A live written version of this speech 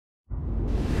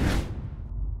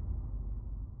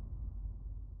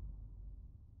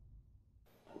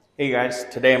Hey guys,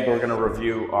 today we're going to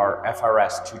review our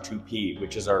FRS22P,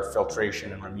 which is our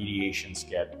filtration and remediation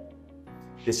skid.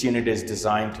 This unit is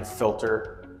designed to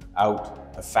filter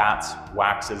out the fats,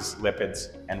 waxes,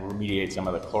 lipids, and remediate some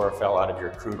of the chlorophyll out of your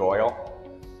crude oil,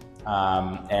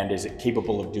 and is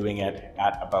capable of doing it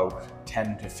at about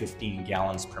 10 to 15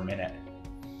 gallons per minute.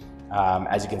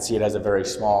 As you can see, it has a very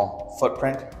small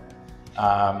footprint,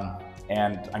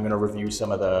 and I'm going to review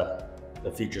some of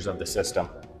the features of the system.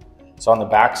 So on the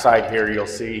back side here, you'll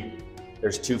see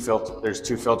there's two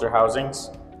filter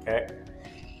housings, okay?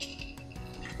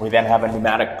 We then have a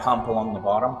pneumatic pump along the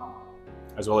bottom,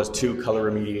 as well as two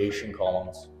color remediation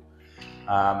columns.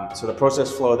 So the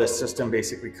process flow of this system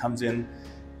basically comes in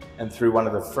and through one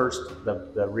of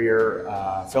the rear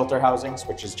filter housings,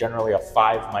 which is generally a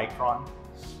 5 micron.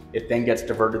 It then gets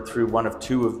diverted through one of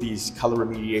two of these color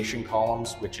remediation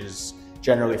columns, which is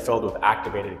generally filled with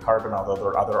activated carbon, although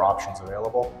there are other options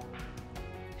available.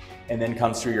 And then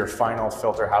comes through your final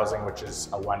filter housing, which is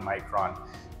a 1 micron,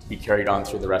 to be carried on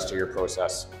through the rest of your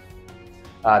process.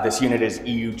 This unit is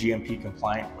EU GMP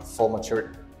compliant with full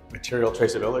material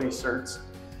traceability certs,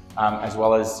 as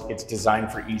well as it's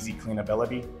designed for easy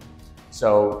cleanability.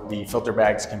 So the filter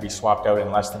bags can be swapped out in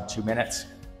less than 2 minutes.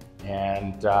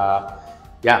 And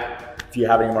yeah, if you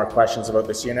have any more questions about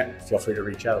this unit, feel free to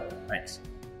reach out. Thanks.